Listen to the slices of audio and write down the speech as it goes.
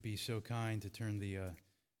be so kind to turn the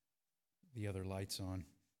other lights on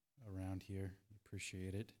around here.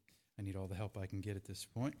 Appreciate it. I need all the help I can get at this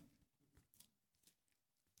point.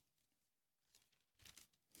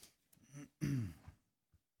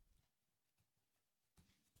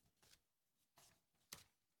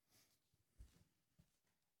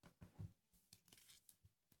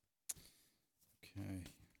 Okay.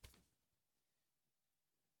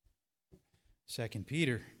 2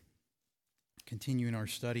 Peter, continuing our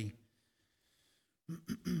study.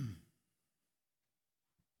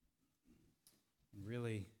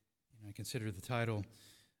 Really, I consider the title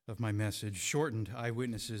of my message, Shortened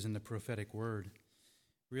Eyewitnesses in the Prophetic Word.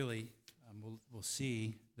 Really, we'll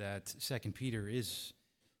see that 2 Peter is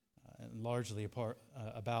largely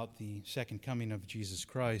about the second coming of Jesus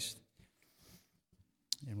Christ.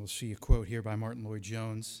 And we'll see a quote here by Martin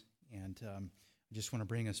Lloyd-Jones. And I just want to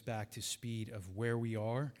bring us back to speed of where we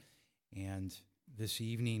are. And this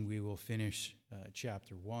evening we will finish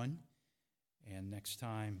chapter 1. And next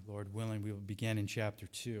time, Lord willing, we will begin in chapter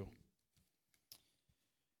 2.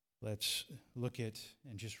 Let's look at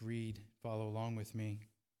and just read, follow along with me,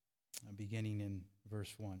 beginning in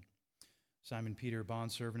verse 1. Simon Peter,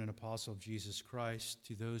 bondservant and apostle of Jesus Christ,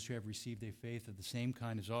 to those who have received a faith of the same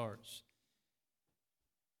kind as ours,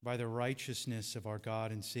 by the righteousness of our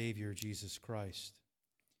God and Savior, Jesus Christ,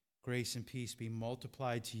 grace and peace be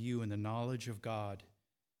multiplied to you in the knowledge of God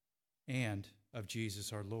and of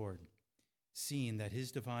Jesus our Lord, seeing that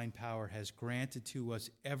his divine power has granted to us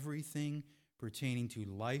everything pertaining to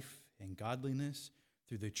life and godliness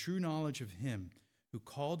through the true knowledge of him who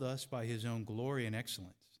called us by his own glory and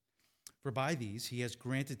excellence. For by these he has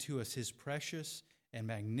granted to us his precious and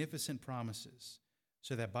magnificent promises,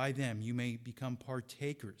 so that by them you may become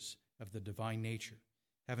partakers of the divine nature,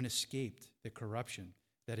 having escaped the corruption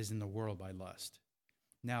that is in the world by lust.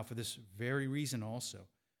 Now, for this very reason also,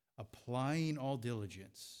 applying all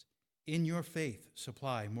diligence, in your faith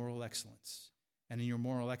supply moral excellence, and in your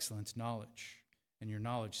moral excellence knowledge, and your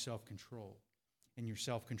knowledge self-control, and your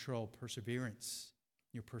self-control perseverance,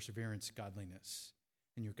 your perseverance godliness,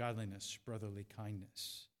 and your godliness brotherly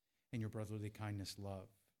kindness, and your brotherly kindness love.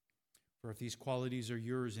 For if these qualities are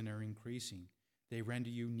yours and are increasing, they render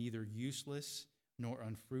you neither useless nor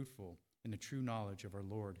unfruitful in the true knowledge of our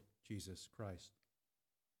Lord Jesus Christ.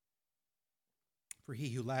 For he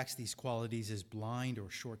who lacks these qualities is blind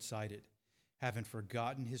or short-sighted, having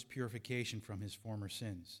forgotten his purification from his former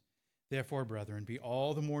sins. Therefore, brethren, be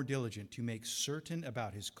all the more diligent to make certain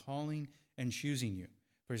about his calling and choosing you.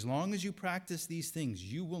 For as long as you practice these things,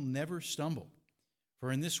 you will never stumble.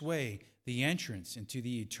 For in this way, the entrance into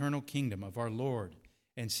the eternal kingdom of our Lord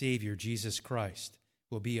and Savior Jesus Christ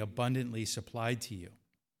will be abundantly supplied to you.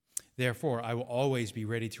 Therefore, I will always be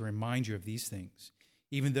ready to remind you of these things,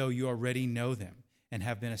 even though you already know them and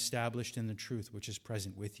have been established in the truth which is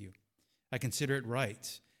present with you. I consider it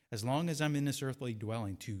right, as long as I'm in this earthly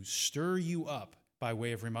dwelling, to stir you up by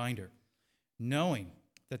way of reminder, knowing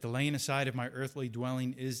that the laying aside of my earthly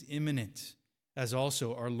dwelling is imminent, as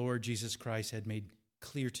also our Lord Jesus Christ had made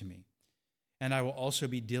clear to me. And I will also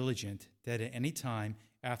be diligent that at any time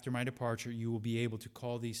after my departure you will be able to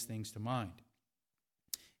call these things to mind.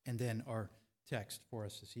 And then our text for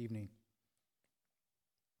us this evening.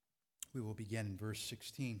 We will begin in verse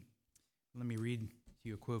 16. Let me read to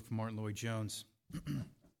you a quote from Martin Lloyd-Jones.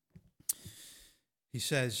 He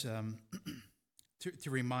says, to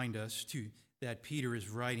remind us that Peter is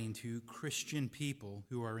writing to Christian people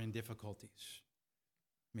who are in difficulties.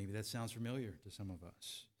 Maybe that sounds familiar to some of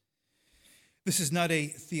us. This is not a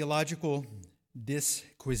theological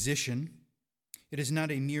disquisition. It is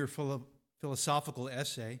not a mere philosophical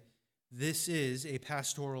essay. This is a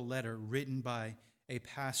pastoral letter written by a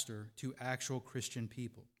pastor to actual Christian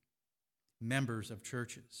people, members of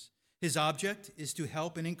churches. His object is to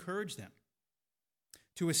help and encourage them,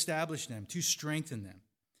 to establish them, to strengthen them.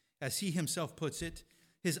 As he himself puts it,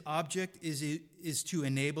 his object is to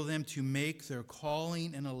enable them to make their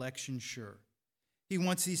calling and election sure. He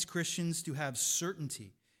wants these Christians to have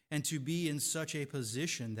certainty and to be in such a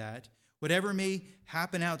position that whatever may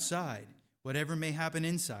happen outside, whatever may happen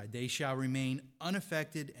inside, they shall remain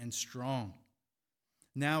unaffected and strong.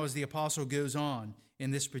 Now, as the apostle goes on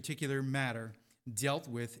in this particular matter dealt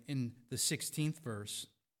with in the 16th verse,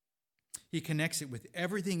 he connects it with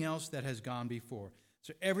everything else that has gone before.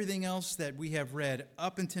 So everything else that we have read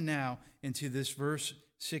up until now into this verse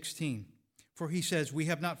 16. For he says, we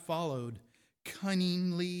have not followed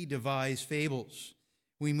cunningly devised fables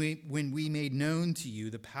when we made known to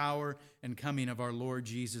you the power and coming of our Lord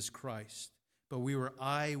Jesus Christ, but we were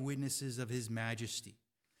eyewitnesses of his majesty.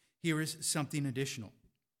 Here is something additional.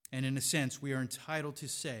 And in a sense, we are entitled to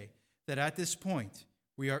say that at this point,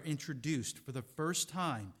 we are introduced for the first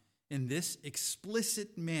time in this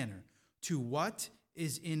explicit manner to what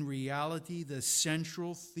is in reality the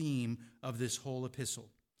central theme of this whole epistle.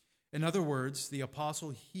 In other words, the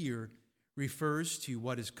apostle here refers to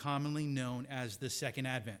what is commonly known as the second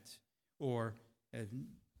advent, or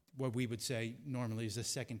what we would say normally is the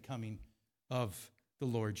second coming of the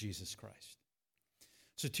Lord Jesus Christ.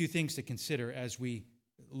 So two things to consider as we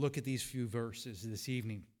look at these few verses this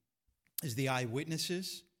evening is the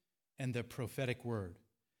eyewitnesses and the prophetic word,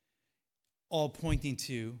 all pointing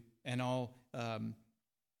to and all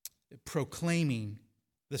proclaiming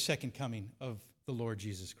the second coming of the Lord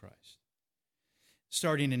Jesus Christ.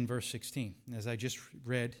 Starting in verse 16, as I just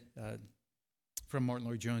read from Martin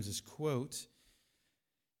Lloyd-Jones's quote,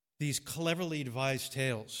 these cleverly devised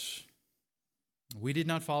tales. We did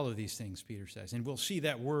not follow these things, Peter says. And we'll see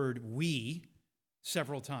that word we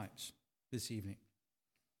several times this evening.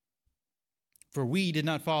 For we did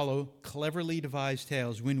not follow cleverly devised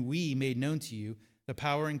tales when we made known to you the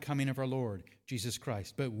power and coming of our Lord Jesus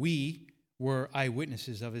Christ. But we were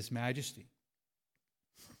eyewitnesses of his majesty.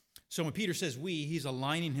 So when Peter says we, he's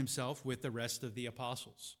aligning himself with the rest of the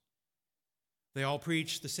apostles. They all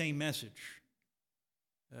preach the same message,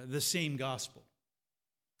 the same gospel.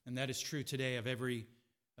 And that is true today of every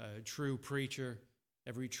true preacher,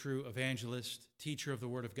 every true evangelist, teacher of the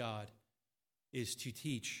Word of God, is to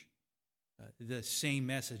teach the same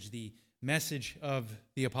message, the message of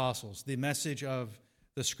the apostles, the message of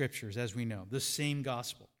the Scriptures, as we know, the same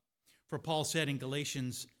gospel. For Paul said in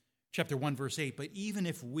Galatians chapter 1, verse 8, but even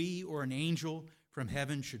if we or an angel from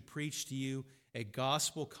heaven should preach to you a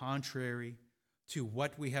gospel contrary to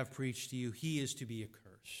what we have preached to you, he is to be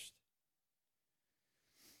accursed.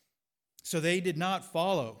 So they did not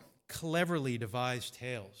follow cleverly devised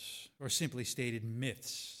tales or simply stated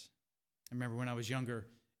myths. I remember when I was younger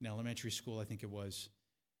in elementary school, I think it was,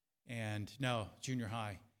 junior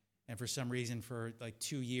high. And for some reason, for like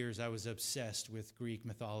 2 years, I was obsessed with Greek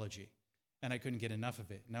mythology. And I couldn't get enough of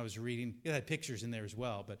it. And I was reading, it had pictures in there as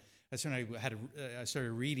well, but that's when I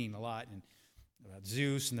started reading a lot and about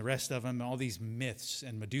Zeus and the rest of them, and all these myths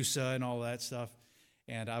and Medusa and all that stuff.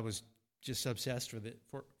 And I was just obsessed with it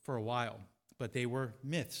for a while. But they were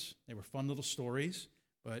myths. They were fun little stories,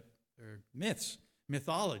 but they're myths.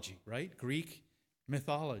 Mythology, right? Greek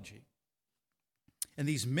mythology. And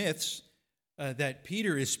these myths that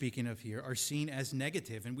Peter is speaking of here are seen as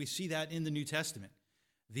negative, and we see that in the New Testament.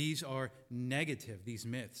 These are negative, these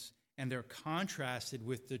myths, and they're contrasted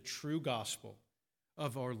with the true gospel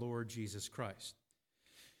of our Lord Jesus Christ.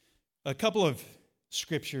 A couple of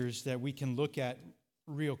scriptures that we can look at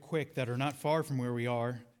real quick that are not far from where we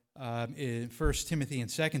are in 1 Timothy and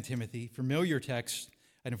 2 Timothy, familiar texts.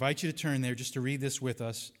 I'd invite you to turn there just to read this with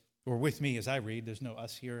us, or with me as I read. There's no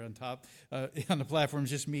us here on top. On the platform,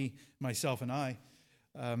 just me, myself, and I.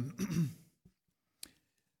 1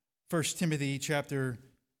 Timothy chapter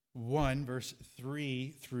 1, verse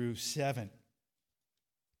 3 through 7.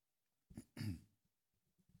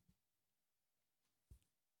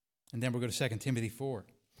 And then we'll go to 2 Timothy 4.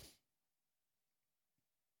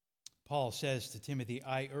 Paul says to Timothy,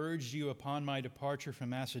 I urge you upon my departure from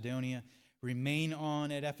Macedonia, remain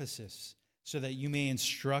on at Ephesus, so that you may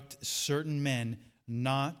instruct certain men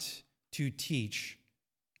not to teach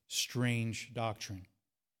strange doctrine,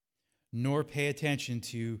 nor pay attention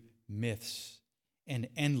to myths and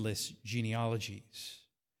endless genealogies.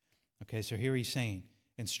 Okay, so here he's saying,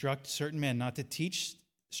 instruct certain men not to teach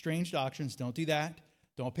strange doctrines. Don't do that.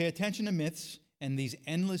 Don't pay attention to myths and these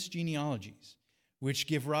endless genealogies, which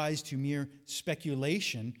give rise to mere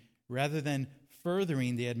speculation rather than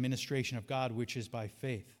furthering the administration of God, which is by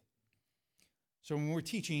faith. So when we're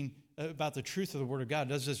teaching about the truth of the Word of God, it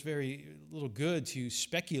does us very little good to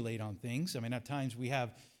speculate on things. I mean, at times we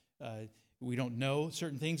don't know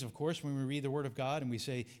certain things, of course, when we read the Word of God and we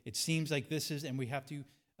say, it seems like this is, and we have to,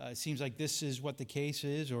 it seems like this is what the case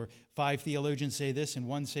is, or 5 theologians say this and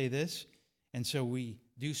 1 say this. And so we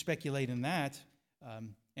do speculate in that,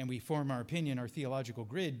 and we form our opinion, our theological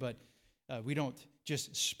grid, but we don't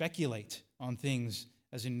just speculate on things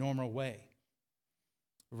as a normal way,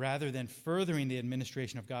 rather than furthering the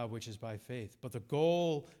administration of God, which is by faith. But the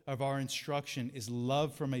goal of our instruction is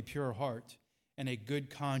love from a pure heart and a good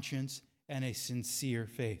conscience and a sincere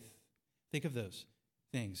faith. Think of those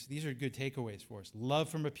things. These are good takeaways for us. Love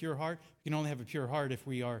from a pure heart. We can only have a pure heart if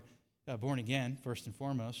we are born again, first and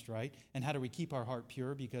foremost, right? And how do we keep our heart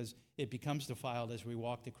pure? Because it becomes defiled as we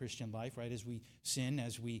walk the Christian life, right? As we sin,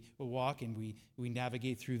 as we walk and we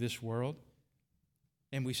navigate through this world.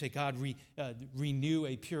 And we say, God, renew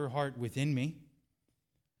a pure heart within me.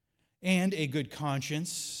 and a good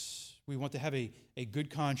conscience. We want to have a good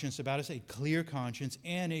conscience about us, a clear conscience,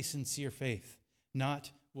 and a sincere faith.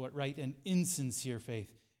 Not an insincere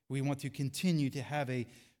faith. We want to continue to have a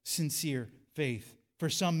sincere faith. For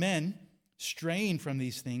some men, straying from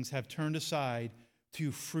these things, have turned aside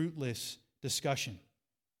to fruitless discussion.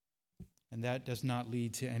 And that does not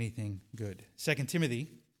lead to anything good. 2 Timothy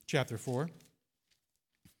chapter 4.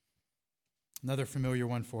 Another familiar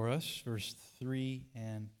one for us, verse 3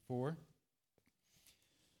 and 4.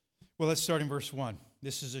 Well, let's start in verse 1.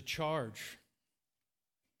 This is a charge.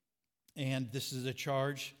 And this is a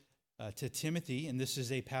charge to Timothy, and this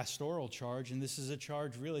is a pastoral charge, and this is a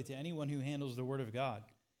charge really to anyone who handles the Word of God.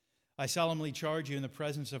 I solemnly charge you in the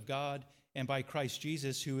presence of God and by Christ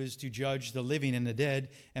Jesus, who is to judge the living and the dead,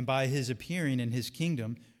 and by his appearing in his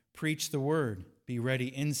kingdom, preach the word. Be ready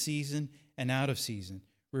in season and out of season.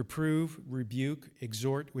 Reprove, rebuke,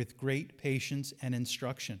 exhort with great patience and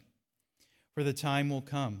instruction. For the time will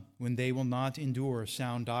come when they will not endure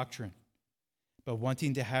sound doctrine, but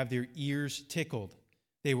wanting to have their ears tickled,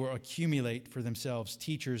 they will accumulate for themselves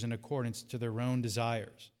teachers in accordance to their own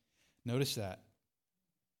desires. Notice that.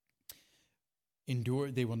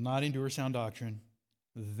 They will not endure sound doctrine.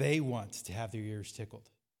 They want to have their ears tickled.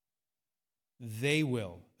 They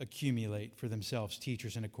will accumulate for themselves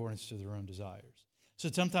teachers in accordance to their own desires. So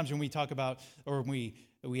sometimes when we talk about, or when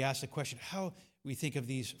we ask the question, how we think of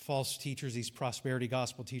these false teachers, these prosperity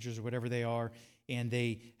gospel teachers, or whatever they are, and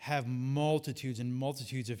they have multitudes and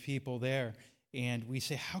multitudes of people there, and we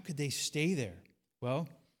say, how could they stay there? Well,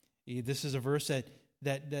 this is a verse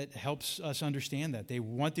that helps us understand that. They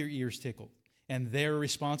want their ears tickled. And they're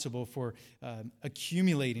responsible for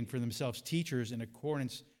accumulating for themselves teachers in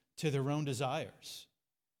accordance to their own desires.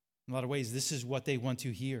 In a lot of ways, this is what they want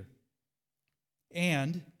to hear.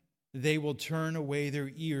 And they will turn away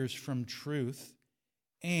their ears from truth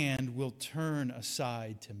and will turn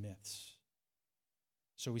aside to myths.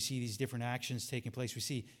 So we see these different actions taking place. We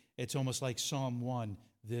see it's almost like Psalm 1,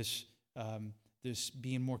 this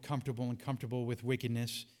being more comfortable with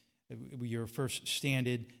wickedness. You're first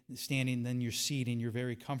standing, then you're seating, you're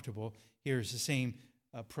very comfortable. Here's the same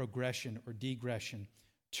progression or digression,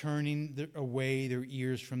 turning away their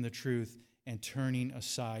ears from the truth and turning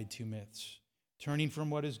aside to myths. Turning from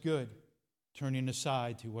what is good, turning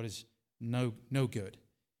aside to what is no good.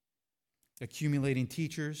 Accumulating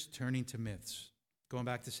teachers, turning to myths. Going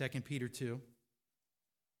back to 2 Peter 2.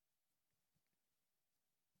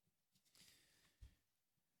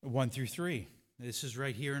 One through 3. This is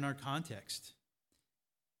right here in our context.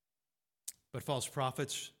 But false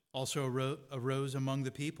prophets also arose among the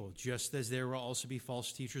people, just as there will also be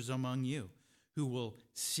false teachers among you, who will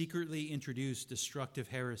secretly introduce destructive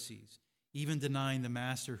heresies, even denying the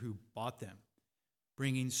master who bought them,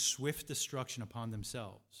 bringing swift destruction upon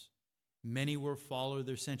themselves. Many will follow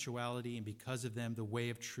their sensuality, and because of them the way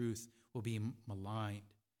of truth will be maligned.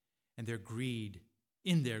 And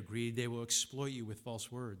in their greed, they will exploit you with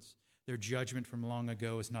false words. Their judgment from long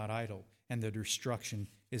ago is not idle, and their destruction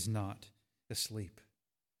is not asleep.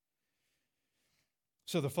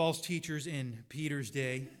 So the false teachers in Peter's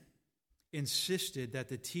day insisted that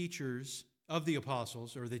the teachers of the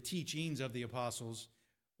apostles, or the teachings of the apostles,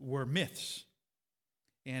 were myths,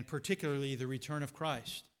 and particularly the return of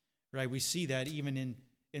Christ. Right? We see that even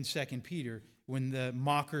in 2 Peter, when the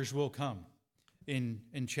mockers will come in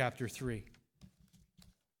chapter 3.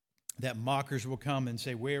 That mockers will come and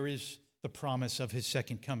say, where is the promise of his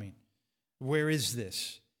second coming? Where is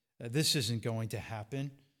this? This isn't going to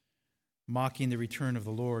happen. Mocking the return of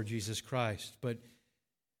the Lord Jesus Christ. But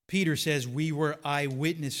Peter says we were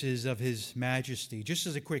eyewitnesses of his majesty. Just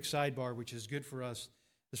as a quick sidebar, which is good for us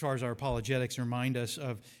as far as our apologetics, remind us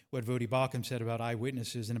of what Vodi Bakum said about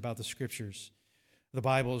eyewitnesses and about the Scriptures. The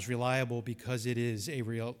Bible is reliable because it is a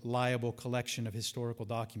reliable collection of historical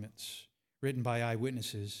documents written by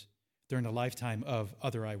eyewitnesses during the lifetime of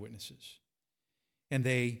other eyewitnesses. And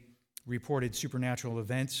they reported supernatural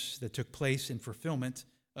events that took place in fulfillment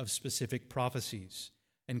of specific prophecies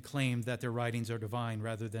and claimed that their writings are divine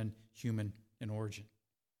rather than human in origin.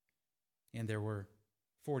 And there were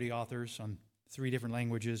 40 authors on 3 different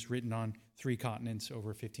languages written on 3 continents over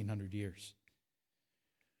 1,500 years.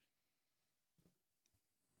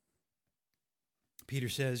 Peter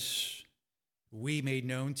says, we made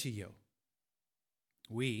known to you.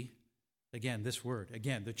 We, again, this word,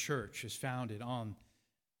 again, the church is founded on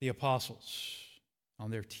the apostles, on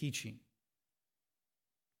their teaching.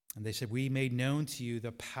 And they said, we made known to you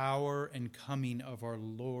the power and coming of our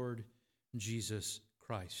Lord Jesus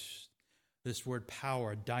Christ. This word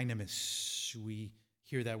power, dynamis, we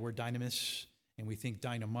hear that word dynamis and we think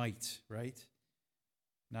dynamite, right?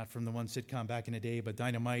 not from the one sitcom back in the day, but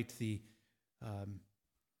dynamite,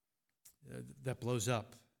 that blows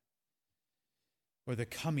up. Or the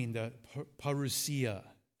coming, the parousia,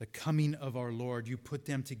 the coming of our Lord. You put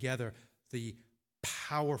them together, the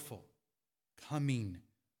powerful coming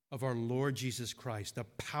of our Lord Jesus Christ, the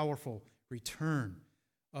powerful return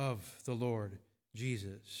of the Lord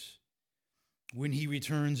Jesus. When he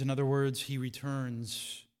returns, in other words, he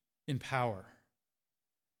returns in power.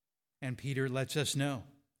 And Peter lets us know,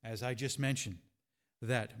 as I just mentioned,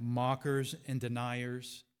 that mockers and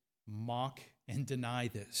deniers mock and deny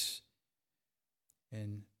this.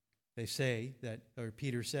 And they say that, or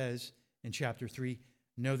Peter says in chapter 3,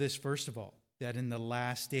 know this first of all, that in the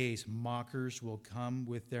last days mockers will come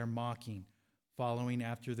with their mocking, following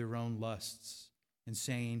after their own lusts, and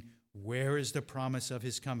saying, where is the promise of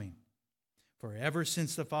his coming? For ever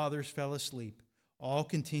since the fathers fell asleep, all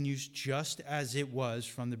continues just as it was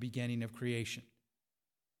from the beginning of creation.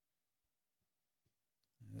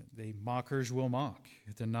 The mockers will mock,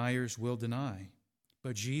 deniers will deny.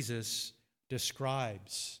 But Jesus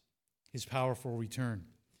describes his powerful return.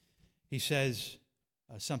 He says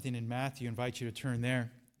something in Matthew. I invite you to turn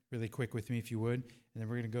there really quick with me if you would. And then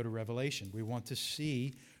we're going to go to Revelation. We want to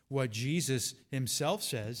see what Jesus himself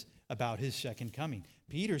says about his second coming.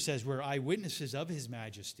 Peter says we're eyewitnesses of his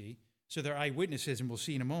majesty. So they're eyewitnesses, and we'll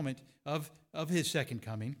see in a moment, of his second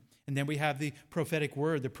coming. And then we have the prophetic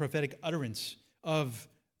word, the prophetic utterance of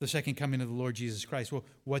the second coming of the Lord Jesus Christ. Well,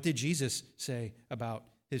 what did Jesus say about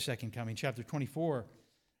his second coming? Chapter 24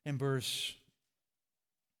 and verse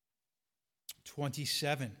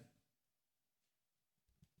 27.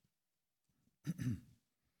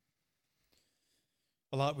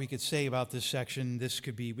 A lot we could say about this section.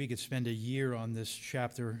 We could spend a year on this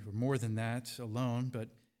chapter, or more than that alone, but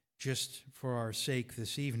just for our sake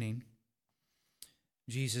this evening,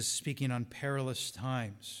 Jesus speaking on perilous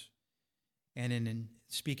times, and in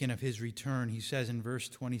speaking of his return, he says in verse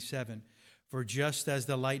 27, for just as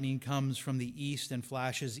the lightning comes from the east and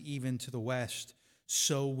flashes even to the west,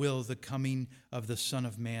 so will the coming of the Son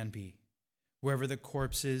of Man be. Wherever the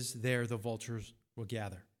corpse is, there the vultures will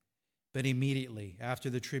gather. But immediately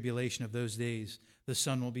after the tribulation of those days, the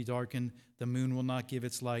sun will be darkened, the moon will not give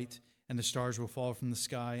its light, and the stars will fall from the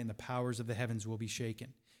sky, and the powers of the heavens will be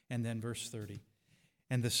shaken. And then verse 30,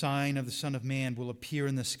 and the sign of the Son of Man will appear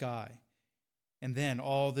in the sky. And then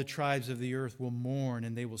all the tribes of the earth will mourn,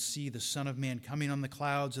 and they will see the Son of Man coming on the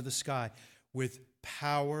clouds of the sky with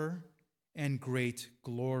power and great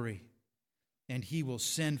glory. And he will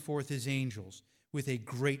send forth his angels with a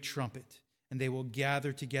great trumpet, and they will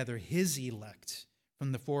gather together his elect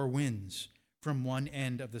from the four winds, from one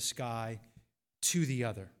end of the sky to the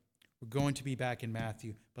other. We're going to be back in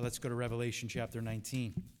Matthew, but let's go to Revelation chapter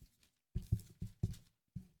 19.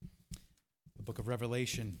 The book of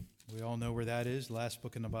Revelation. We all know where that is, last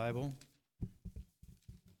book in the Bible.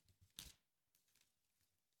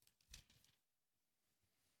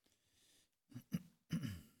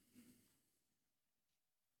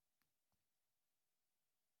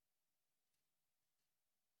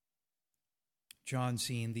 John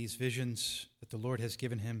seeing these visions that the Lord has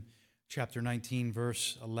given him, chapter 19,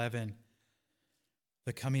 verse 11.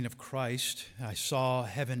 The coming of Christ, I saw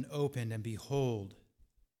heaven opened, and behold,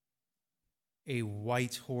 a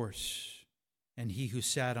white horse, and he who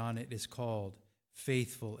sat on it is called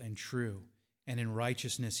Faithful and True, and in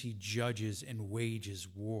righteousness he judges and wages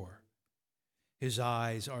war. His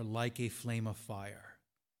eyes are like a flame of fire,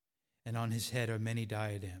 and on his head are many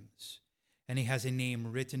diadems, and he has a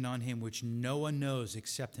name written on him which no one knows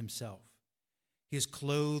except himself. He is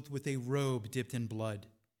clothed with a robe dipped in blood,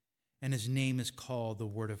 and his name is called the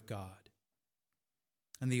Word of God.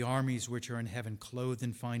 And the armies which are in heaven, clothed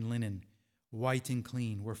in fine linen, white and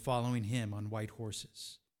clean, were following him on white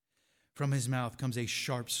horses. From his mouth comes a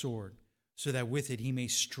sharp sword, so that with it he may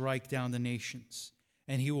strike down the nations,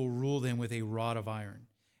 and he will rule them with a rod of iron,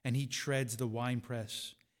 and he treads the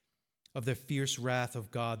winepress of the fierce wrath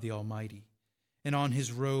of God the Almighty. And on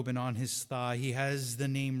his robe and on his thigh he has the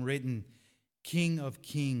name written, King of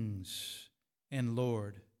Kings and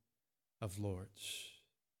Lord of Lords.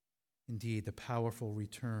 Indeed, the powerful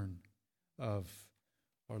return of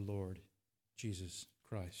our Lord Jesus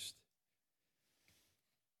Christ.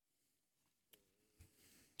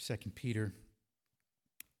 2 Peter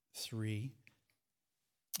 3,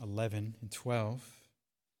 11 and 12.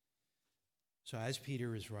 So as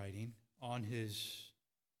Peter is writing on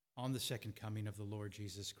the second coming of the Lord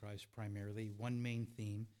Jesus Christ, primarily, one main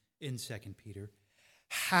theme in 2 Peter,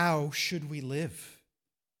 how should we live?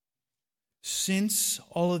 Since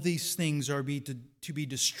all of these things are to be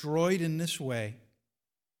destroyed in this way,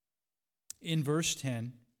 in verse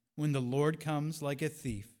 10, when the Lord comes like a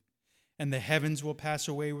thief, and the heavens will pass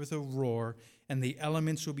away with a roar, and the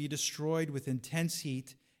elements will be destroyed with intense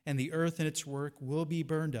heat, and the earth and its work will be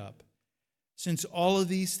burned up. Since all of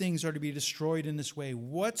these things are to be destroyed in this way,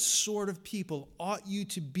 what sort of people ought you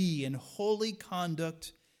to be in holy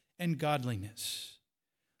conduct and godliness,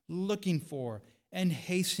 looking for and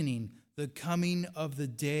hastening the coming of the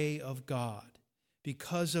day of God,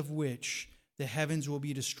 because of which the heavens will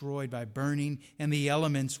be destroyed by burning, and the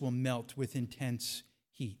elements will melt with intense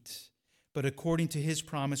heat. But according to his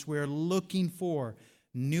promise, we are looking for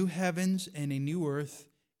new heavens and a new earth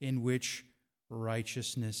in which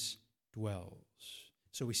righteousness dwells.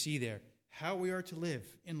 So we see there how we are to live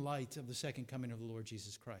in light of the second coming of the Lord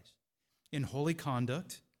Jesus Christ, in holy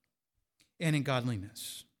conduct and in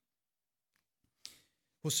godliness.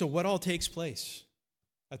 Well, so what all takes place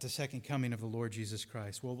at the second coming of the Lord Jesus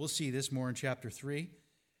Christ? Well, we'll see this more in chapter 3,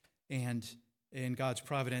 and in God's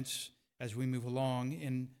providence as we move along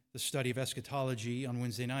in the study of eschatology on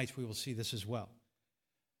Wednesday nights, we will see this as well.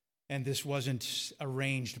 And this wasn't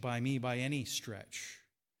arranged by me by any stretch.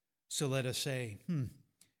 So let us say,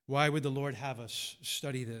 why would the Lord have us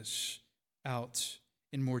study this out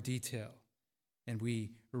in more detail? And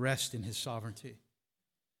we rest in his sovereignty.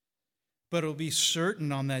 But it will be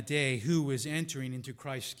certain on that day who is entering into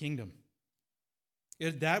Christ's kingdom.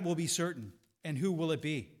 That will be certain. And who will it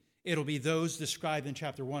be? It'll be those described in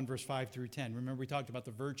chapter 1, verse 5 through 10. Remember we talked about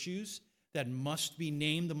the virtues that must be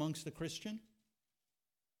named amongst the Christian?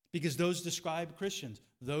 Because those describe Christians.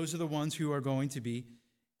 Those are the ones who are going to be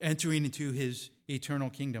entering into his eternal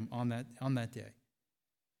kingdom on that day.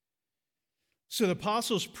 So the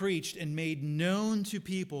apostles preached and made known to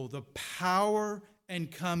people the power and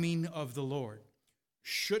coming of the Lord.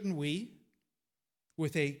 Shouldn't we,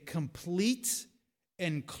 with a complete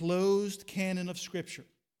and closed canon of Scripture,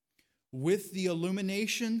 with the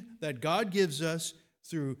illumination that God gives us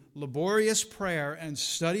through laborious prayer and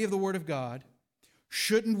study of the Word of God,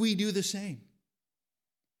 shouldn't we do the same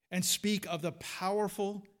and speak of the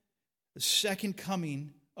powerful second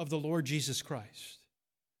coming of the Lord Jesus Christ?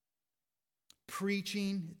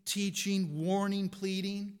 Preaching, teaching, warning,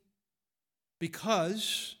 pleading,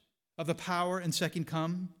 because of the power and second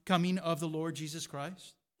coming of the Lord Jesus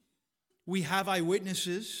Christ. We have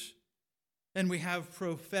eyewitnesses and we have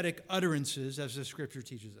prophetic utterances, as the Scripture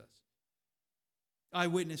teaches us.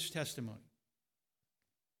 Eyewitness testimony.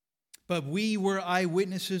 But we were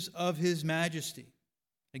eyewitnesses of his majesty.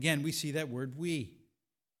 Again, we see that word "we"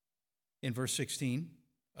 in verse 16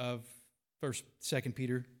 of 2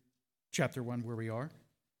 Peter chapter 1, where we are.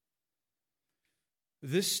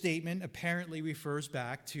 This statement apparently refers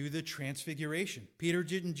back to the transfiguration. Peter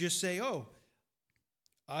didn't just say,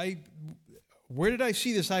 where did I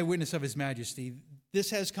see this eyewitness of his majesty? This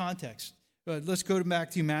has context. Let's go back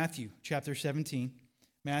to Matthew chapter 17.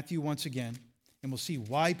 Matthew once again, and we'll see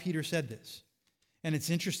why Peter said this. And it's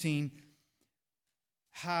interesting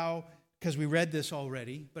how, because we read this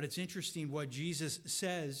already, but it's interesting what Jesus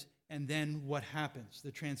says and then what happens,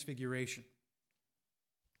 the transfiguration.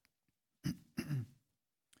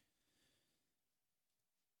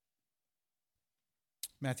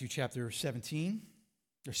 Matthew chapter 17,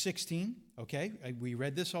 or 16, okay? We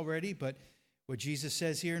read this already, but what Jesus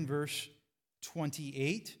says here in verse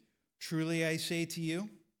 28, truly I say to you,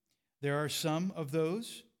 there are some of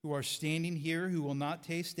those who are standing here who will not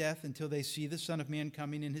taste death until they see the Son of Man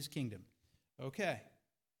coming in his kingdom. Okay.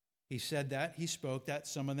 He said that, he spoke that,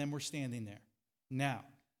 some of them were standing there. Now,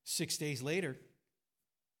 6 days later,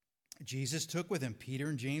 Jesus took with him Peter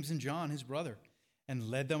and James and John, his brother, and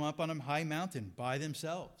led them up on a high mountain by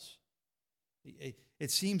themselves.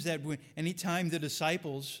 It seems that any time the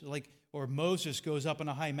disciples, or Moses goes up on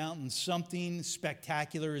a high mountain, something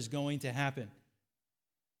spectacular is going to happen.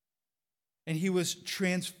 And he was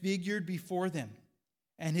transfigured before them,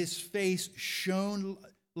 and his face shone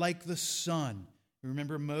like the sun.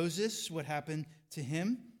 Remember Moses, what happened to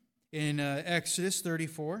him in Exodus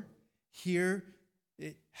 34? Here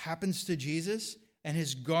it happens to Jesus, and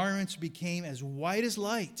his garments became as white as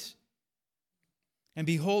light. And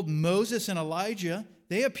behold, Moses and Elijah,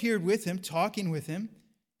 they appeared with him, talking with him.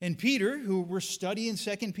 And Peter, who we're studying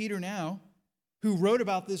 2 Peter now, who wrote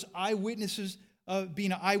about this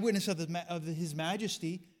being an eyewitness of his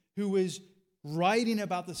majesty, who was writing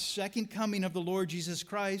about the second coming of the Lord Jesus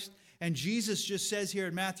Christ. And Jesus just says here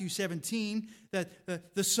in Matthew 17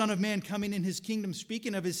 that the Son of Man coming in his kingdom,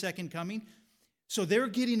 speaking of his second coming. So they're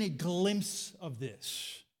getting a glimpse of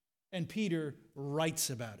this. And Peter writes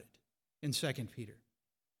about it in 2 Peter.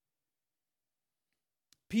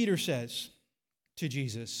 Peter says to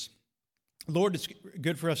Jesus, Lord, it's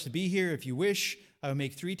good for us to be here. If you wish, I will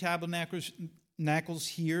make 3 tabernacles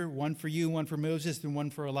here, one for you, one for Moses, and one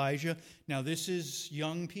for Elijah. Now, this is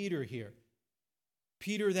young Peter here.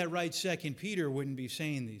 Peter that writes 2 Peter wouldn't be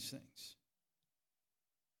saying these things.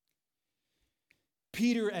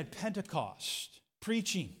 Peter at Pentecost,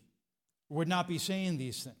 preaching, would not be saying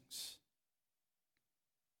these things.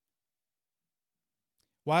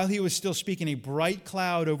 While he was still speaking, a bright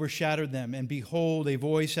cloud overshadowed them, and behold, a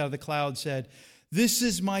voice out of the cloud said, "This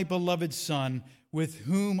is my beloved Son, with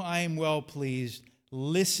whom I am well pleased.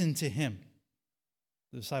 Listen to him."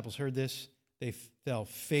 The disciples heard this. They fell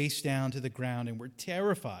face down to the ground and were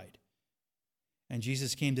terrified. And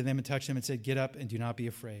Jesus came to them and touched them and said, "Get up and do not be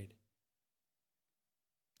afraid."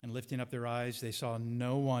 And lifting up their eyes, they saw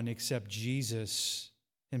no one except Jesus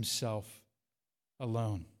himself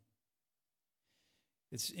alone.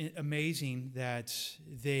 It's amazing that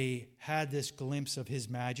they had this glimpse of his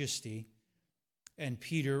majesty, and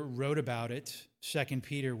Peter wrote about it, 2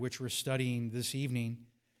 Peter, which we're studying this evening.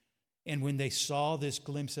 And when they saw this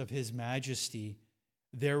glimpse of his majesty,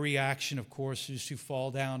 their reaction, of course, is to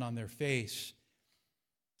fall down on their face.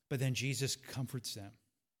 But then Jesus comforts them.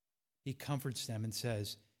 He comforts them and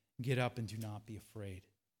says, "Get up and do not be afraid."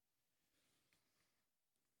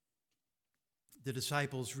 The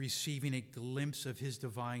disciples receiving a glimpse of his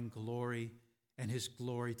divine glory and his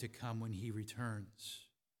glory to come when he returns.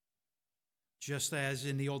 Just as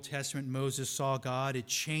in the Old Testament Moses saw God, it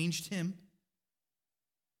changed him.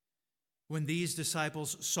 When these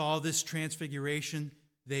disciples saw this transfiguration,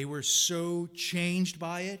 they were so changed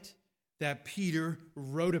by it that Peter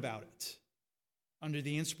wrote about it under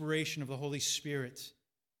the inspiration of the Holy Spirit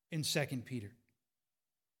in 2 Peter.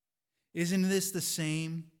 Isn't this the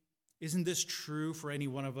same? Isn't this true for any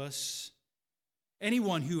one of us?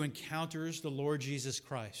 Anyone who encounters the Lord Jesus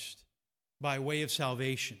Christ by way of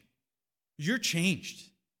salvation, you're changed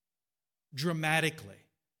dramatically.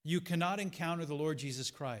 You cannot encounter the Lord Jesus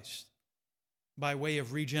Christ by way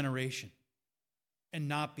of regeneration and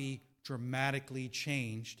not be dramatically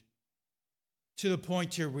changed to the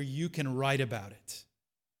point here where you can write about it,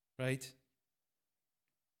 right?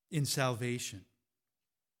 In salvation.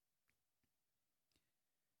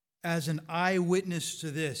 As an eyewitness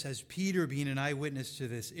to this, as Peter being an eyewitness to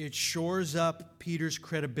this, it shores up Peter's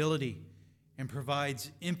credibility and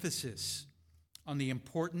provides emphasis on the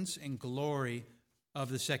importance and glory of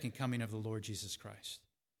the second coming of the Lord Jesus Christ.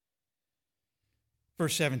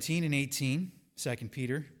 Verse 17 and 18, 2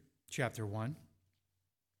 Peter chapter 1.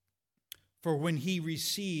 For when he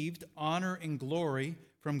received honor and glory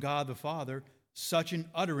from God the Father, such an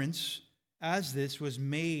utterance as this was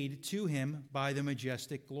made to him by the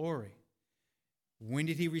majestic glory. When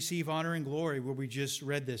did he receive honor and glory? Well, we just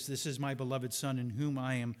read this. This is my beloved Son in whom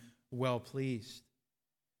I am well pleased.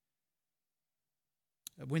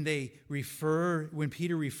 When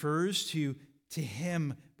Peter refers to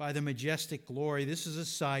him by the majestic glory, this is a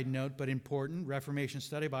side note, but important. Reformation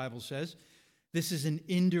Study Bible says this is an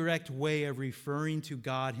indirect way of referring to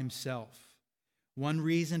God himself. One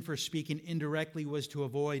reason for speaking indirectly was to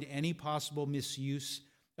avoid any possible misuse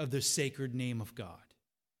of the sacred name of God.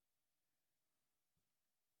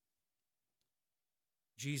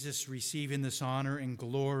 Jesus receiving this honor and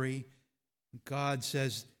glory, God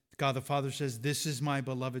the Father says, "This is my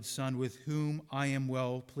beloved Son with whom I am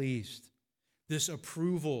well pleased." This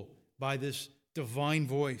approval by this divine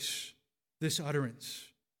voice, this utterance,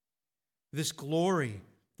 this glory,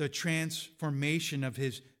 the transformation of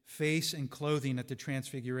his face and clothing at the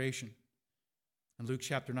transfiguration. In Luke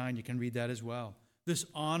chapter 9, you can read that as well. This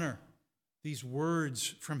honor, these words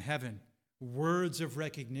from heaven, words of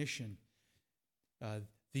recognition.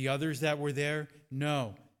 The others that were there,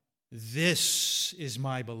 no, this is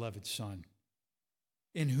my beloved Son,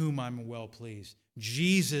 in whom I'm well pleased.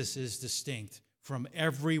 Jesus is distinct from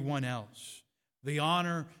everyone else. The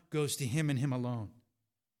honor goes to him and him alone.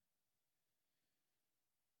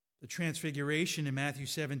 The transfiguration in Matthew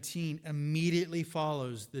 17 immediately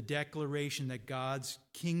follows the declaration that God's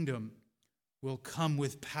kingdom will come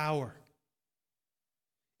with power.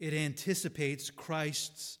 It anticipates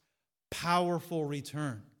Christ's powerful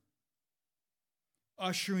return,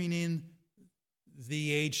 ushering in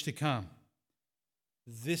the age to come.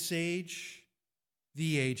 This age,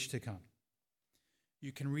 the age to come.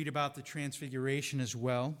 You can read about the transfiguration as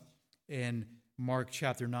well in Mark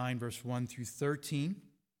chapter 9, verse 1 through 13.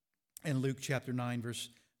 And Luke chapter 9, verse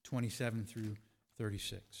 27 through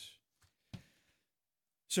 36.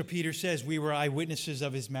 So Peter says, we were eyewitnesses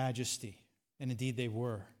of his majesty. And indeed they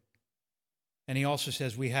were. And he also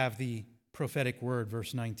says we have the prophetic word,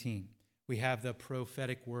 verse 19. We have the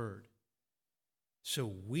prophetic word. So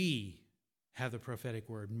we have the prophetic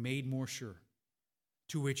word made more sure.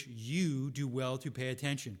 to which you do well to pay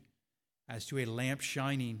attention, as to a lamp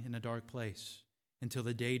shining in a dark place, until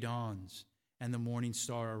the day dawns and the morning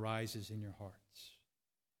star arises in your hearts.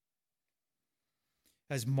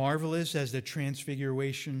 As marvelous as the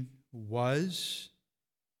transfiguration was,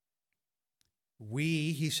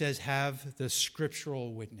 we, he says, have the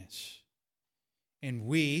scriptural witness. And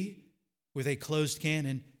we, with a closed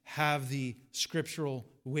canon, have the scriptural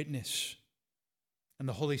witness and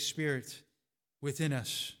the Holy Spirit within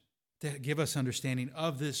us to give us understanding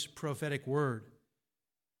of this prophetic word.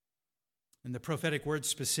 And the prophetic word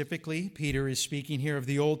specifically, Peter is speaking here of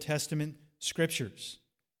the Old Testament scriptures.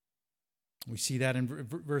 We see that in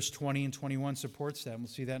verse 20 and 21 supports that, and we'll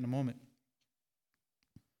see that in a moment.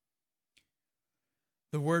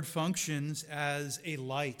 The word functions as a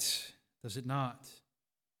light, does it not?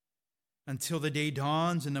 Until the day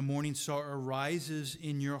dawns and the morning star arises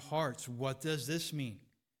in your hearts. What does this mean?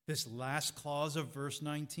 This last clause of verse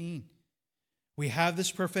 19. We have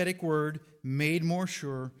this prophetic word made more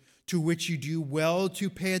sure, to which you do well to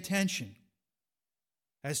pay attention,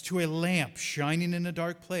 as to a lamp shining in a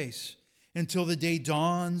dark place, until the day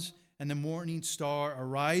dawns and the morning star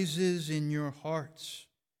arises in your hearts.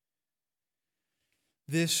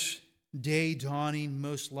 This day dawning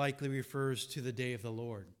most likely refers to the day of the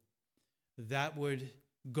Lord. That would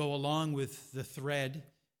go along with the thread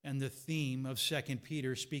and the theme of 2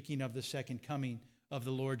 Peter, speaking of the second coming of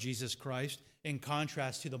the Lord Jesus Christ, in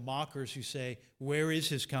contrast to the mockers who say, where is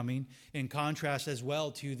his coming? In contrast as well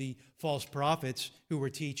to the false prophets who were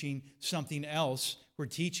teaching something else, were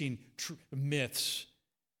teaching myths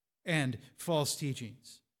and false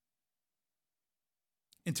teachings.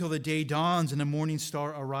 Until the day dawns and the morning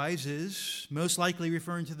star arises, most likely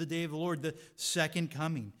referring to the day of the Lord, the second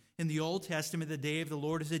coming. In the Old Testament, the day of the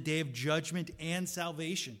Lord is a day of judgment and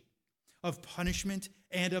salvation, of punishment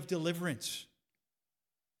and of deliverance.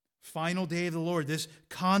 Final day of the Lord, this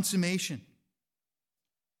consummation.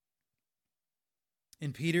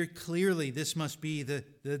 And Peter, clearly this must be the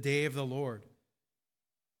day of the Lord.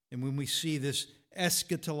 And when we see this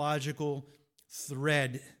eschatological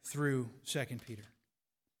thread through 2 Peter.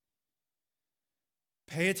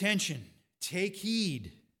 Pay attention, take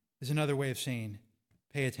heed is another way of saying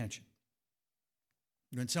pay attention.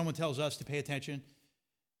 When someone tells us to pay attention,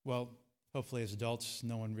 well, hopefully as adults,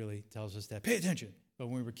 no one really tells us that. Pay attention. But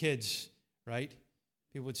when we were kids, right,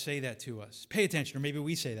 people would say that to us. Pay attention, or maybe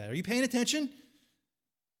we say that. Are you paying attention?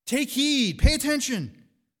 Take heed, pay attention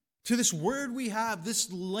to this word we have,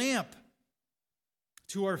 this lamp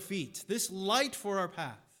to our feet, this light for our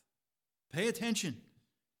path. Pay attention.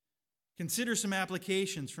 Consider some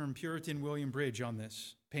applications from Puritan William Bridge on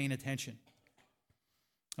this, paying attention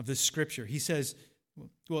of this scripture. He says,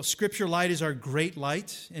 well, scripture light is our great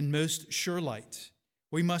light and most sure light.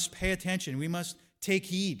 We must pay attention. We must take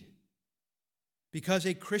heed, because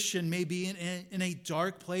a Christian may be in a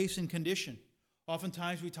dark place and condition.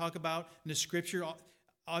 Oftentimes we talk about, and the scripture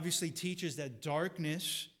obviously teaches that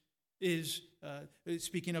darkness is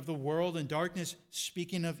speaking of the world, and darkness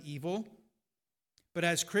speaking of evil. But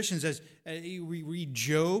as Christians, as we read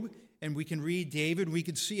Job and we can read David, we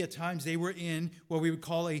can see at times they were in what we would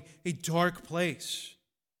call a dark place,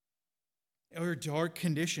 or a dark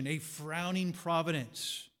condition, a frowning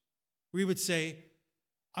providence. We would say,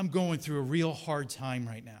 I'm going through a real hard time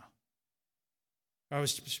right now. I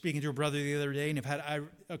was speaking to a brother the other day, and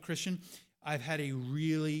a Christian, I've had a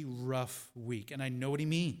really rough week, and I know what he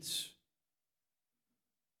means.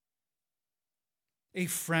 A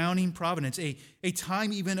frowning providence, a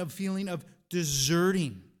time even of feeling of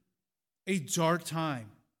deserting, a dark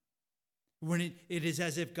time, when it is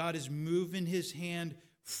as if God is moving his hand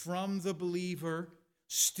from the believer,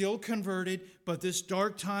 still converted, but this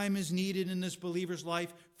dark time is needed in this believer's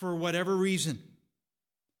life for whatever reason,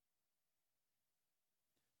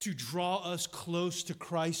 to draw us close to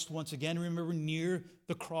Christ once again. Remember, near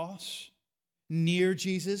the cross, near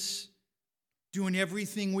Jesus, doing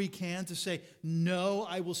everything we can to say, no,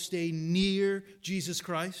 I will stay near Jesus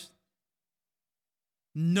Christ.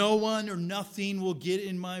 No one or nothing will get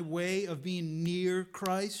in my way of being near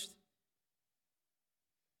Christ.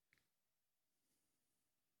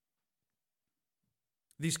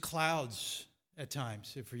 These clouds at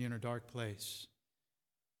times, if you're in a dark place,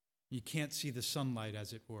 you can't see the sunlight,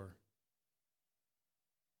 as it were.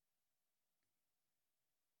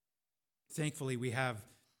 Thankfully, we have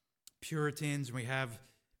Puritans, we have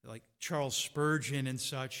like Charles Spurgeon and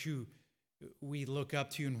such, who we look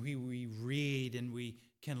up to and we read and we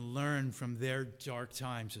can learn from their dark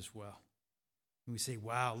times as well. And we say,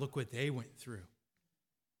 wow, look what they went through.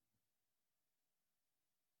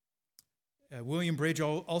 William Bridge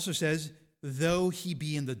also says, though he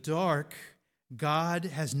be in the dark, God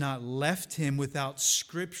has not left him without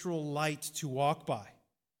scriptural light to walk by.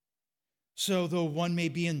 So though one may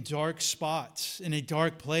be in dark spots, in a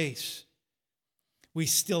dark place, we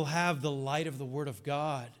still have the light of the Word of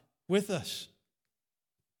God with us.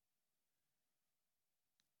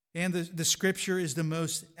 And the Scripture is the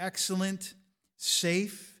most excellent,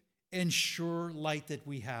 safe, and sure light that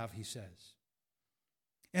we have, he says.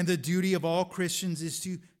 And the duty of all Christians is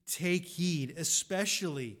to take heed,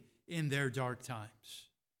 especially in their dark times.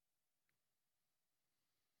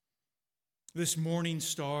 This morning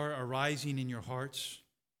star arising in your hearts,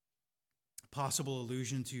 possible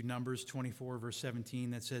allusion to Numbers 24, verse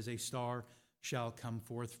 17, that says, a star shall come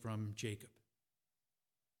forth from Jacob.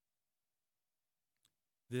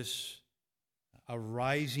 This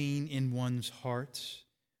arising in one's hearts.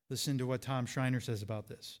 Listen to what Tom Schreiner says about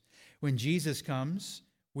this. When Jesus comes,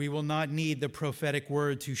 we will not need the prophetic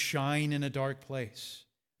word to shine in a dark place,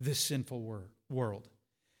 this sinful world.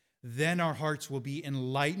 Then our hearts will be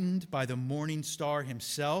enlightened by the morning star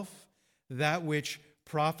himself, that which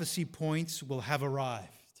prophecy points will have arrived.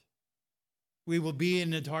 We will be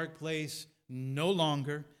in a dark place no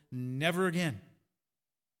longer, never again.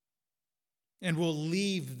 And we'll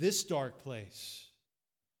leave this dark place,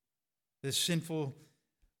 this sinful,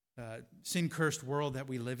 sin-cursed world that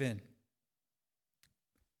we live in,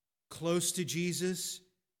 close to Jesus,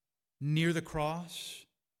 near the cross,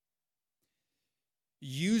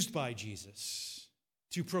 used by Jesus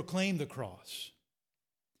to proclaim the cross.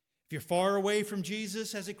 If you're far away from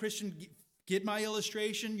Jesus as a Christian, get my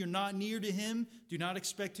illustration. You're not near to him. Do not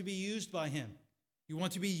expect to be used by him. You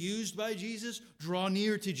want to be used by Jesus? Draw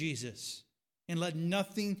near to Jesus. And let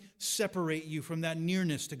nothing separate you from that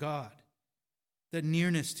nearness to God, that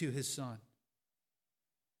nearness to his Son.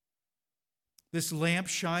 This lamp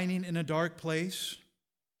shining in a dark place,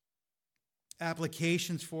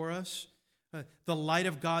 applications for us. The light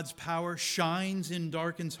of God's power shines in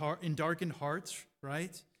darkened hearts,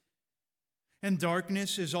 right? And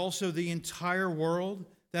darkness is also the entire world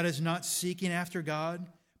that is not seeking after God,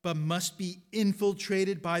 but must be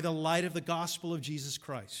infiltrated by the light of the gospel of Jesus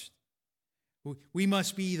Christ. We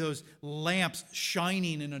must be those lamps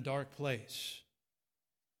shining in a dark place.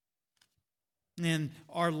 And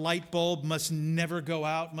our light bulb must never go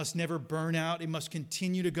out, must never burn out. It must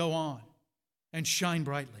continue to go on and shine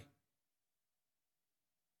brightly.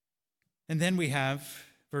 And then we have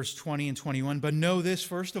verse 20 and 21. But know this,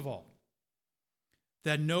 first of all,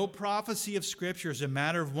 that no prophecy of Scripture is a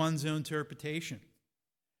matter of one's own interpretation.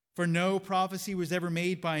 For no prophecy was ever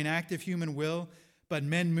made by an act of human will, but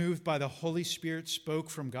men moved by the Holy Spirit spoke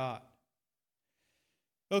from God.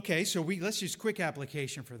 Okay, so let's use quick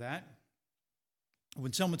application for that.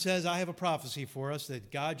 When someone says, I have a prophecy for us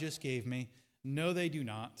that God just gave me, no, they do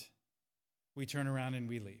not. We turn around and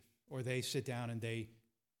we leave. Or they sit down and they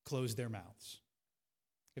close their mouths.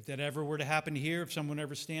 If that ever were to happen here, if someone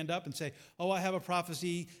ever stand up and say, oh, I have a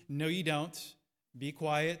prophecy, no, you don't. Be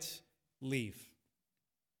quiet, leave.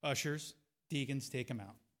 Ushers, deacons, take him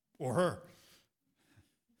out. Or her.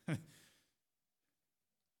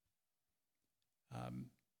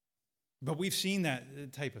 But we've seen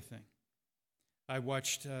that type of thing. I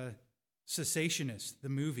watched Cessationist, the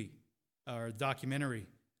movie, or documentary.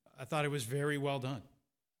 I thought it was very well done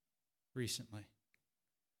recently.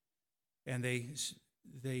 And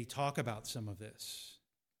they talk about some of this.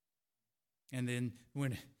 And then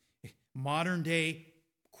when modern day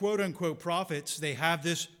quote-unquote prophets, they have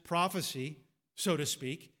this prophecy, so to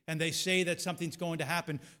speak, and they say that something's going to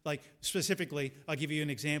happen. Like specifically, I'll give you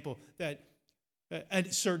an example, that a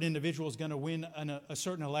certain individual is going to win a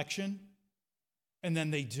certain election, and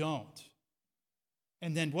then they don't.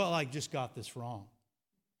 And then, well, I just got this wrong.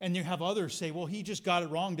 And you have others say, well, he just got it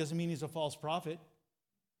wrong, doesn't mean he's a false prophet.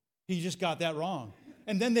 He just got that wrong.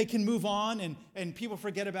 And then they can move on, and people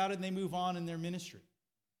forget about it, and they move on in their ministry.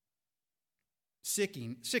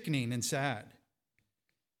 Sickening and sad.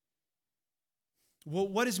 Well,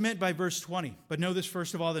 what is meant by verse 20? But know this,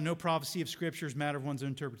 first of all, that no prophecy of Scripture is a matter of one's own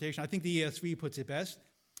interpretation. I think the ESV puts it best.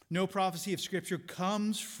 No prophecy of Scripture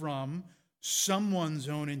comes from someone's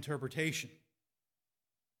own interpretation.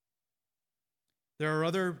 There are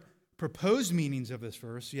other proposed meanings of this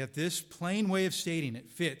verse, yet this plain way of stating it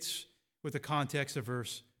fits with the context of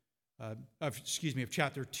of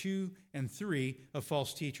chapter 2 and 3 of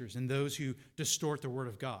false teachers and those who distort the word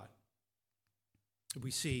of God.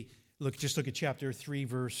 We see, just look at chapter 3,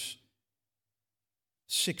 verse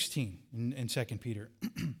 16 in 2 Peter.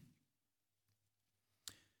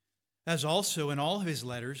 As also in all of his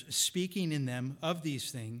letters, speaking in them of these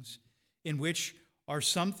things, in which are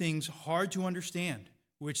some things hard to understand,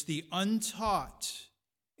 which the untaught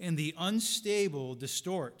and the unstable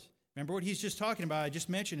distort. Remember what he's just talking about? I just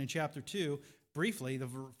mentioned in chapter 2, briefly, the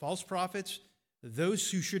false prophets,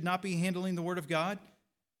 those who should not be handling the word of God.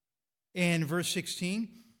 And verse 16,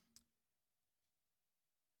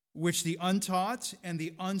 which the untaught and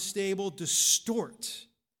the unstable distort,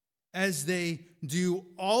 as they do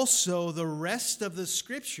also the rest of the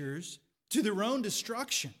scriptures to their own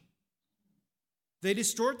destruction. They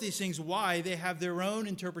distort these things. Why? They have their own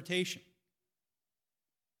interpretation.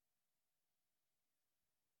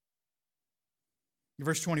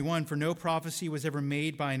 Verse 21, for no prophecy was ever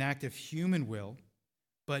made by an act of human will,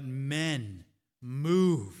 but men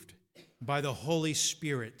moved by the Holy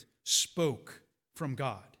Spirit spoke from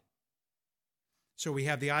God. So we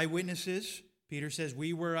have the eyewitnesses. Peter says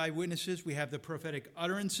we were eyewitnesses. We have the prophetic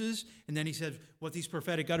utterances. And then he says what these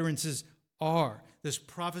prophetic utterances are. This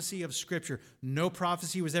prophecy of Scripture. No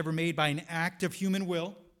prophecy was ever made by an act of human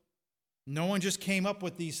will. No one just came up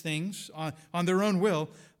with these things on their own will,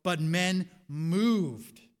 but men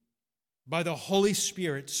moved by the Holy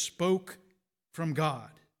Spirit spoke from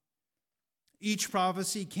God. Each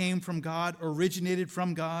prophecy came from God, originated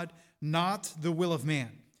from God, not the will of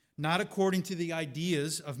man, not according to the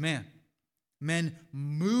ideas of man. Men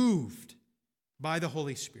moved by the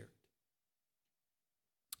Holy Spirit.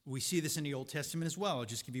 We see this in the Old Testament as well. I'll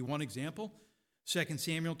just give you one example. 2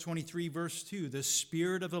 Samuel 23, verse 2. The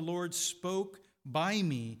Spirit of the Lord spoke by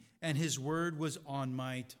me, and his word was on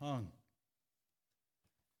my tongue.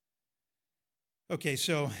 Okay,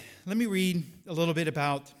 so let me read a little bit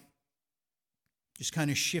about, just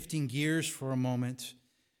kind of shifting gears for a moment,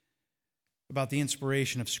 about the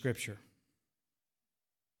inspiration of Scripture.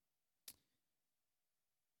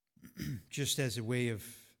 Just as a way of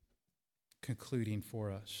concluding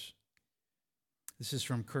for us. This is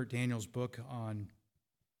from Kurt Daniels' book on,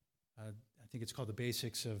 I think it's called The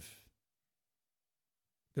Basics of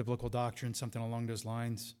Biblical Doctrine, something along those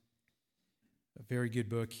lines. A very good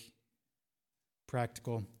book,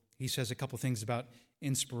 practical. He says a couple things about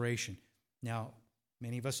inspiration. Now,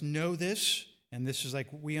 many of us know this, and this is like,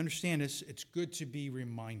 we understand this. It's good to be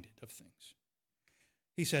reminded of things.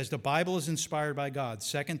 He says, the Bible is inspired by God.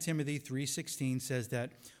 2 Timothy 3:16 says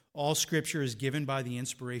that all Scripture is given by the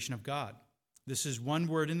inspiration of God. This is one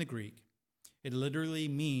word in the Greek. It literally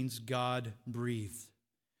means God breathed.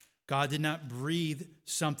 God did not breathe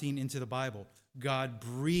something into the Bible. God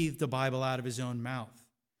breathed the Bible out of his own mouth.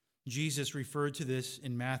 Jesus referred to this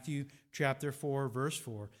in Matthew chapter 4, verse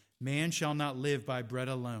 4. Man shall not live by bread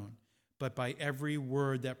alone, but by every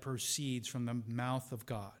word that proceeds from the mouth of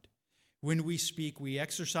God. When we speak, we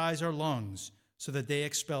exercise our lungs so that they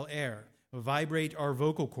expel air, vibrate our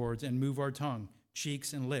vocal cords, and move our tongue,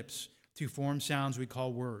 cheeks, and lips to form sounds we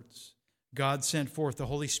call words. God sent forth the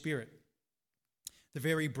Holy Spirit, the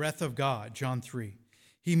very breath of God, John 3.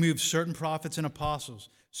 He moved certain prophets and apostles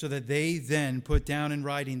so that they then put down in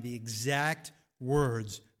writing the exact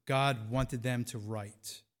words God wanted them to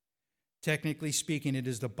write. Technically speaking, it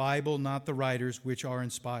is the Bible, not the writers, which are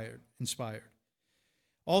inspired.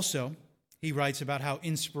 Also, he writes about how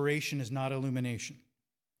inspiration is not illumination.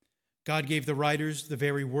 God gave the writers the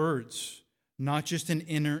very words, not just an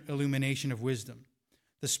inner illumination of wisdom.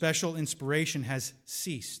 The special inspiration has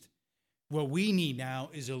ceased. What we need now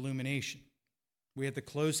is illumination. We have the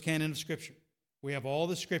closed canon of Scripture. We have all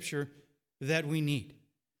the Scripture that we need.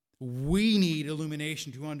 We need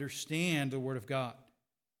illumination to understand the Word of God.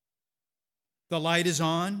 The light is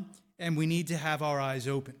on, and we need to have our eyes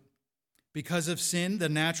open. Because of sin, the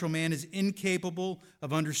natural man is incapable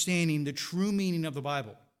of understanding the true meaning of the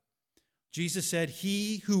Bible. Jesus said,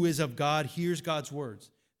 he who is of God hears God's words.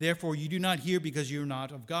 Therefore, you do not hear because you are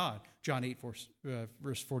not of God. John 8,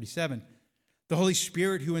 verse 47. The Holy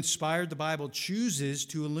Spirit who inspired the Bible chooses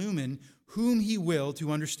to illumine whom he will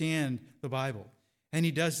to understand the Bible. And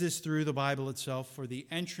he does this through the Bible itself, for the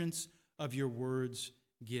entrance of your words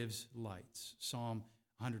gives light. Psalm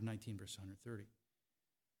 119, verse 130.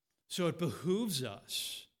 So it behooves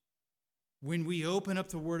us, when we open up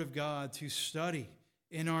the Word of God, to study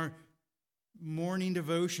in our morning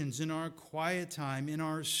devotions, in our quiet time, in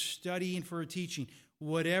our studying for a teaching,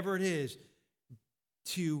 whatever it is,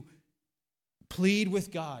 to plead with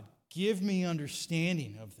God, give me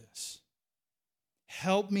understanding of this.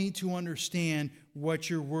 Help me to understand what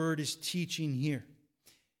your Word is teaching here.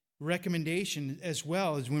 Recommendation as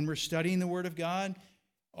well is when we're studying the Word of God,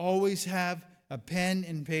 always have a pen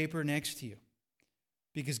and paper next to you.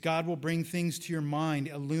 Because God will bring things to your mind,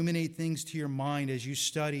 illuminate things to your mind as you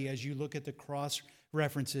study, as you look at the cross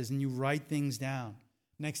references and you write things down.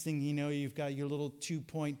 Next thing you know, you've got your little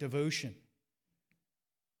 2-point devotion.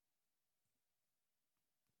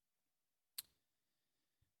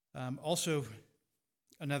 Also,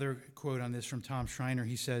 another quote on this from Tom Schreiner.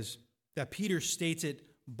 He says that Peter states it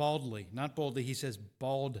baldly, not boldly, he says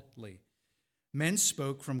baldly. Men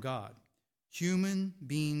spoke from God. Human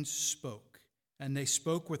beings spoke, and they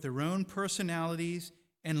spoke with their own personalities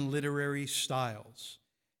and literary styles.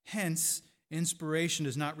 Hence, inspiration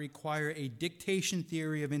does not require a dictation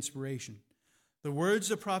theory of inspiration. The words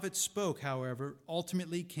the prophet spoke, however,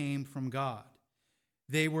 ultimately came from God.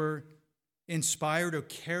 They were inspired or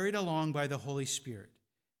carried along by the Holy Spirit.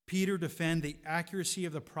 Peter defended the accuracy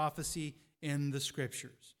of the prophecy in the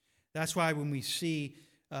Scriptures. That's why when we see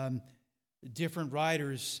different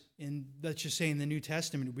writers in, let's just say in the New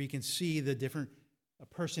Testament, we can see the different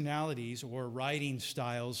personalities or writing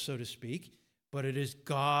styles, so to speak, but it is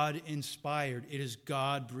God-inspired. It is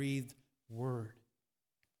God-breathed word.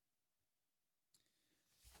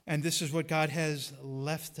 And this is what God has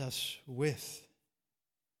left us with.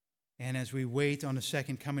 And as we wait on the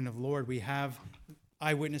second coming of the Lord, we have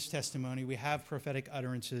eyewitness testimony, we have prophetic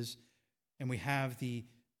utterances, and we have the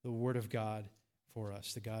Word of God for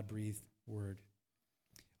us, the God-breathed Word.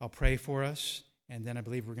 I'll pray for us, and then I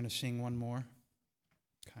believe we're going to sing one more.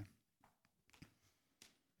 Okay.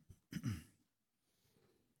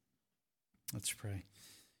 Let's pray.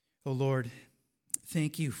 Oh Lord,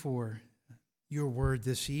 thank you for your word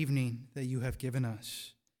this evening that you have given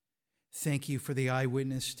us. Thank you for the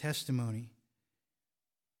eyewitness testimony.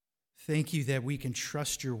 Thank you that we can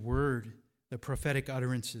trust your word, the prophetic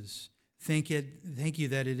utterances. Thank you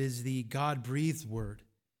that it is the God-breathed word,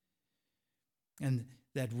 and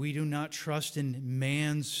that we do not trust in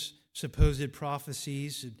man's supposed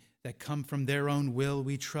prophecies that come from their own will.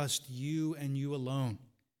 We trust you and you alone.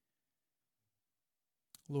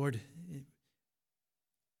 Lord,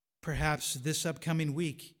 perhaps this upcoming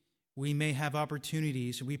week we may have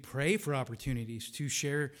opportunities, and we pray for opportunities to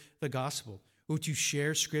share the gospel or to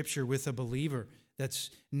share Scripture with a believer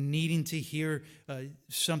that's needing to hear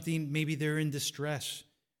something. Maybe they're in distress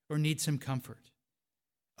or need some comfort.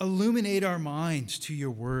 Illuminate our minds to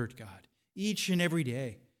your word, God, each and every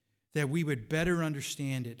day, that we would better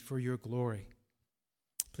understand it for your glory.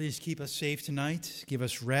 Please keep us safe tonight, give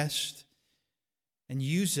us rest, and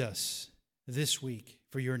use us this week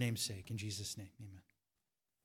for your name's sake. In Jesus' name, amen.